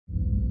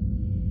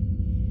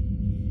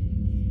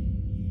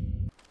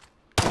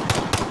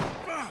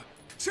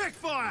Check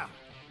fire!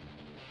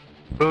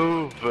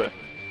 Move!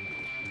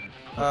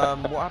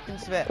 What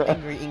happens to that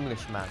angry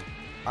Englishman?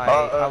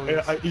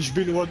 Ich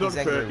bin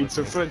Rodolphe, it's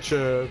a French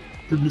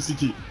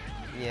publicity.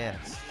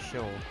 Yes,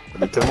 sure.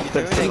 What What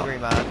are you doing, angry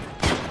man?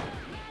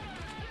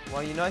 Why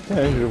are you nice to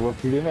me? Je vois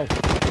plus les mecs.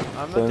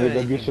 I'm not doing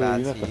anything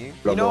bad to you.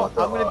 You know what?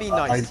 I'm gonna be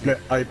nice to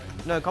you.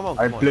 No, come on,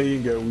 come I'm on.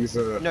 playing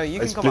with... No, you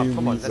can come up,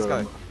 come on, let's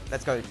go.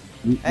 Let's go.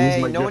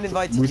 Hey, no one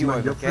invited you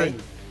over, okay?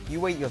 You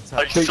wait your turn.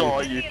 I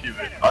saw you do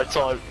it. I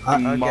saw it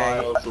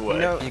miles away.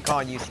 No, you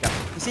can't use Scout.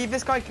 You see,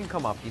 this guy can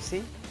come up, you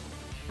see?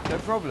 No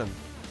problem.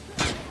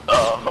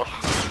 Oh.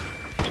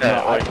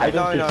 No, I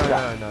don't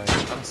no.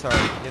 I'm sorry,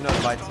 you're not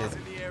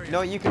invited.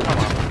 No, you can come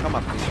up. Come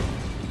up, please.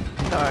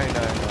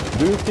 No.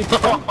 Do you think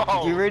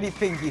Do you really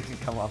think you can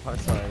come up? I'm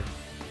sorry.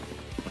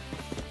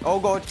 Oh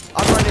god,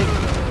 I'm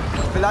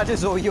running. The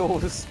ladder's all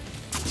yours.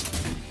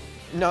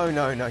 No,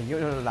 you're not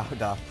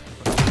allowed up.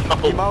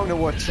 You might want to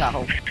watch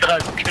out.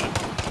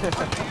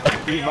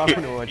 You might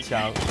want to watch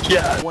out.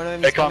 Yeah, one of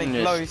them is coming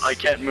close. I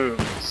can't move,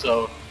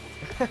 so...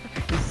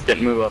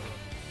 Can't move up.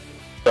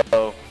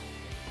 So...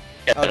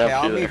 Yeah, Okay,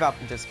 I'll move up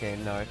and just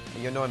kidding. No,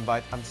 you're not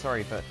invited. I'm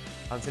sorry, but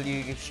until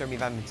you show me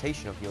that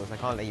invitation of yours, I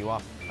can't let you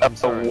up. I'm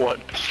sorry.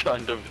 What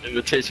kind of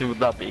invitation would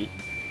that be?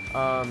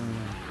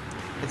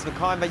 It's the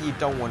kind that you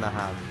don't want to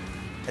have.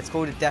 It's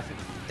called a definite.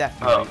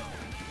 Oh.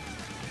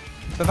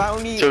 But that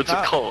only. So it's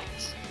a cult.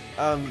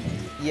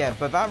 Yeah,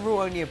 but that rule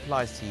only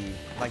applies to you.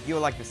 Like you're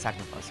like the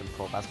sacrifice of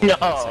cult. That's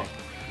what I'm saying.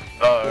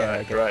 Oh, Yeah, right,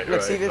 okay. right.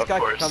 Look, see this of guy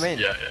course. can come in.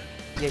 Yeah.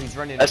 Yeah, he's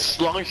running. As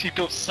long as you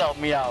don't sell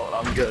me out,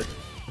 I'm good.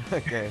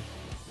 Okay.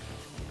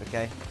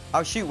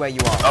 I'll shoot where you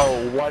are.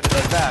 Oh, why did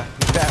I...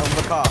 He's there on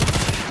the car.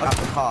 At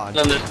the car. And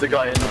then there's the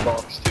guy in the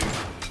box too.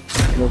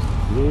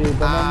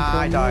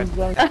 I died.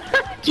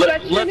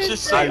 Let's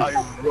just say I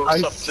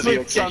rose up to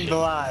the occasion.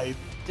 line.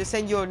 Just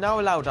saying you're now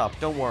allowed up.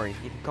 Don't worry.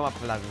 You can come up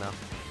the ladder now.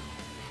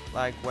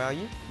 Like, where are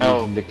you?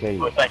 Oh, in the cave.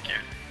 well, thank you.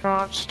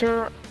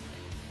 Monster.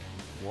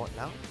 What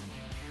now?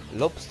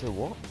 Lobster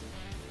what?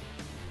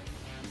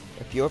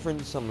 If you're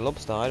offering some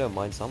lobster, I don't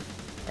mind some.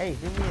 Hey,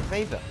 do me a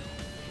favor.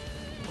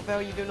 What the hell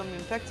are you doing on the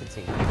infected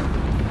team?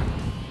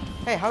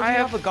 Hey, how do you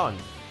have a gun?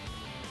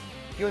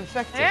 You're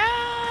infected.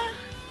 Yeah.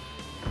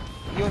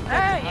 You're infected.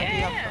 How do you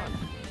Yeah. have a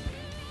gun?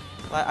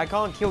 Like, I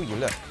can't kill you,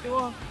 look.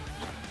 No,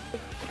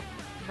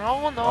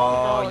 Oh,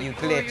 no. you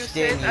glitched, You said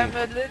didn't you? I'm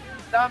a little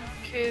dumb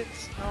kid.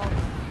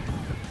 No.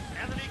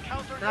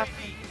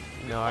 Nothing.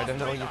 No, I don't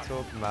know what you're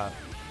talking about.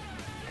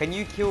 Can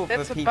you kill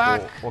That's the a people,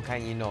 bug. or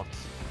can you not?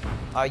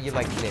 Are you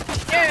like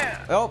glitched?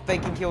 Yeah. Oh, they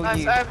can kill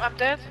you. I'm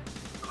dead.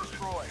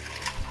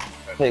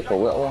 Take a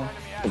little one,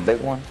 a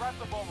big one.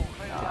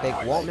 The big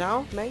what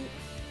now, mate?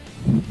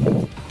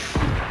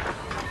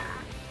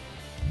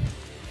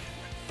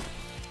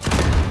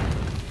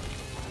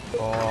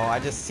 Oh, I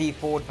just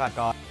C4'd that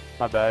guy.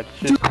 My bad.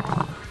 Shit.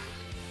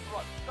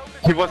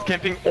 He was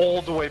camping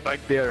all the way back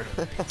there.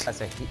 I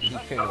said he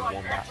couldn't have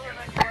won that.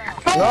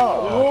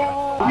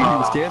 No! He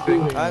was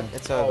camping.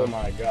 It's over. Oh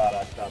my god,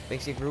 I stopped.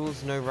 Basic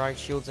rules, no riot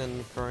shields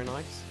and throwing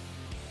knives.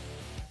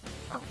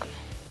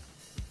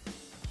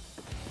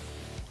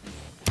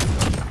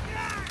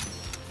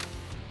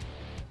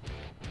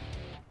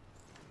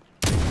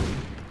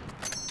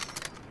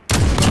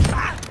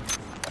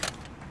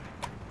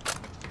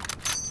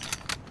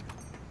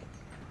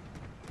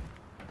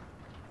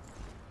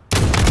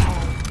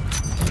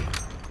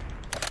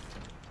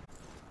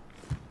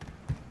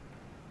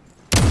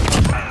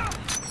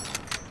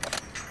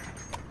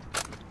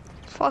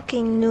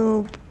 Fucking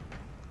noob.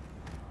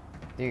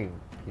 Dude,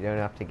 you don't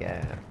have to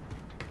get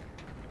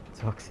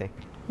toxic.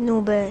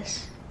 Noob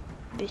ass.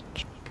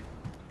 Bitch.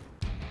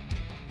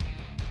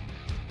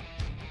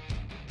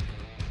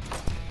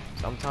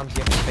 Sometimes you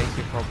have to face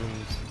your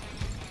problems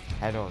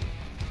head on.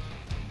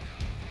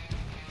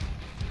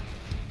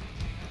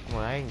 Come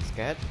on, I ain't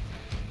scared.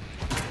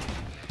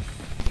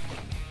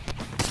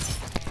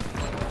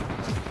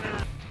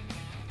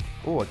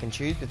 Oh, I can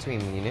choose between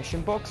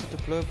munition box or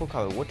deployable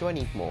cover. What do I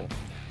need more?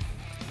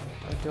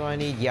 What do I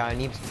need? Yeah, I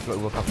need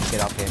deployable cover to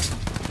get up here.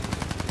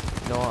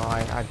 No,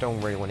 I don't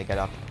really want to get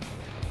up.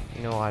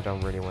 You know, I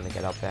don't really want to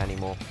get up there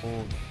anymore.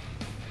 Oh,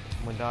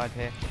 someone died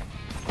here.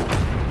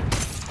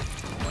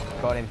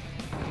 Got him.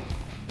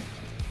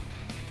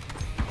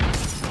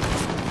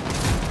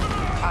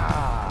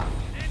 Ah!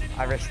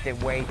 I risked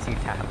it way too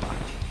damn much.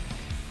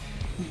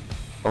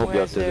 I hope you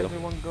Where's have to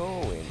everyone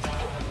going?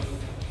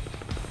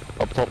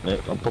 Up top,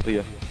 mate. On top of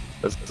you.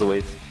 That's the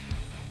way.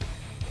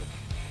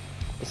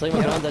 It's like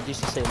my granddad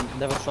used to say,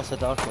 never trust a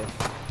darker.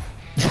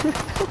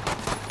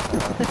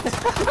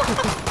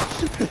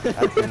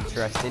 That's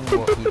interesting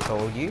what he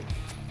told you.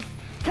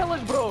 Kill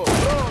us, bro!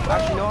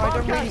 Actually, no,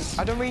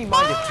 I don't really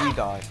mind if you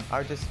die.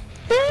 I just,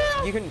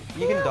 you can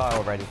die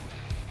already.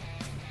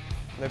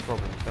 No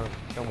problem.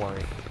 Don't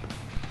worry.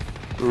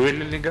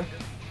 Really, nigga?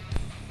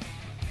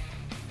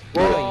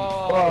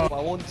 Whoa!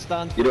 I won't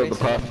stand for You don't have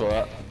the this. pass for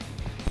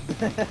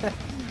that.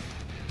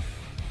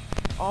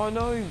 Oh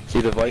no!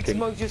 See the Viking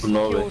Smoke just from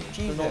Norway. killed The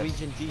Jesus.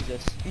 Norwegian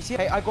Jesus. You see,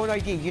 hey, I got an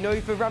idea. You know,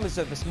 if the ram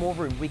reserve a small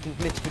room, we can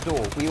glitch the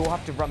door. We all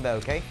have to run there,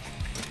 okay?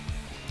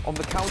 On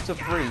the count of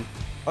 3.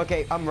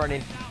 Okay, I'm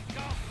running.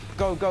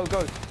 Go, go,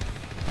 go.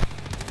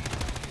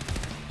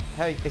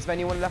 Hey, is there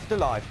anyone left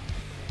alive?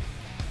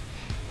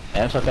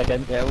 Yeah, so I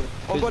can. Yeah.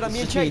 Oh god, I'm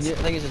being chased. I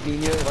think it's just me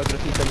and you. I'm gonna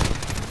keep him.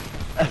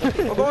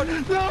 Oh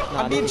god!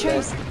 Nah, I'm being he's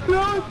chased!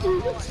 No,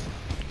 Jesus!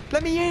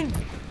 Let me in!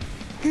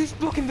 Who's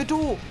blocking the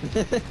door?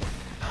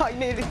 I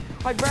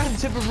ran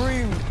to the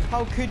room.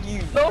 How could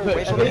you?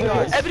 Wait for me,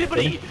 guys.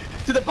 Everybody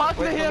to the back of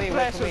the Wait for me, wait for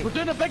hairdresser. me. We're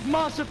doing a big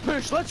massive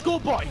push. Let's go,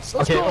 boys.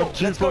 Let's Okay, go. on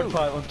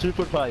 2.5, on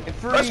 2.5. In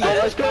 3. Let's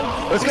go!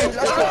 Let's go!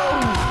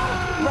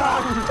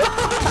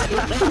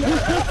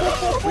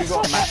 We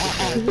got a match.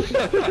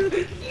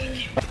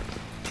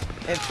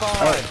 In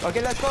 5.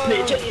 Okay, let's go!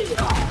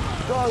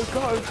 Go,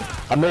 go!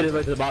 I made it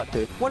right to the back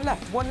too. One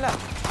left, one left.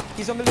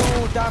 He's on the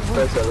little damn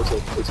roof.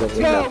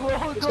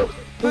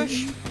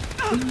 Push!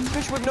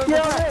 Push with no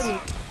regrets.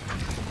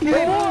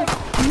 Get him!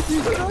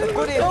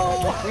 Got him!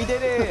 We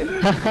did it!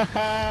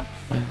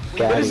 We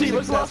did it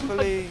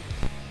successfully.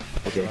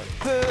 Okay,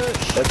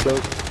 Push! let's go.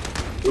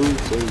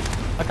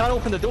 I can't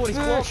open the door. He's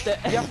Push! blocked it.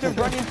 You have to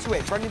run into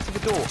it. Run into the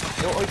door.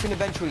 It'll open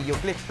eventually. You'll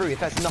glitch through if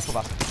there's enough of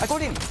us. I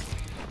got him!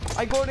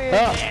 I got him!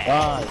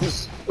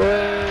 Nice.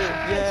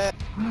 Yeah!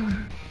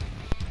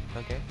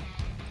 Okay.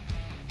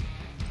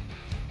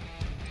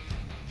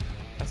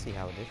 I see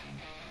how it is.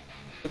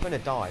 We're gonna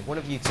die. One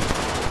of you two.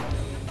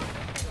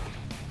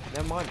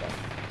 Never mind that.